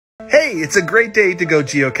Hey, it's a great day to go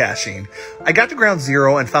geocaching. I got to ground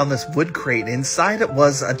zero and found this wood crate. Inside it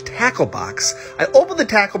was a tackle box. I opened the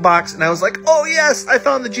tackle box and I was like, oh yes, I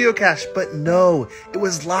found the geocache. But no, it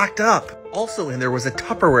was locked up. Also in there was a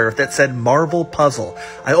Tupperware that said Marvel Puzzle.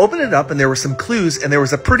 I opened it up and there were some clues and there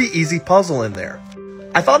was a pretty easy puzzle in there.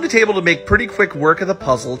 I found a table to make pretty quick work of the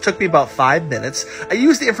puzzle. It took me about 5 minutes. I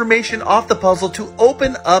used the information off the puzzle to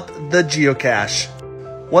open up the geocache.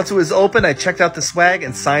 Once it was open, I checked out the swag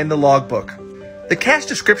and signed the logbook. The cache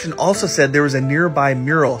description also said there was a nearby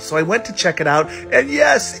mural, so I went to check it out, and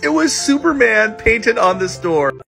yes, it was Superman painted on this door.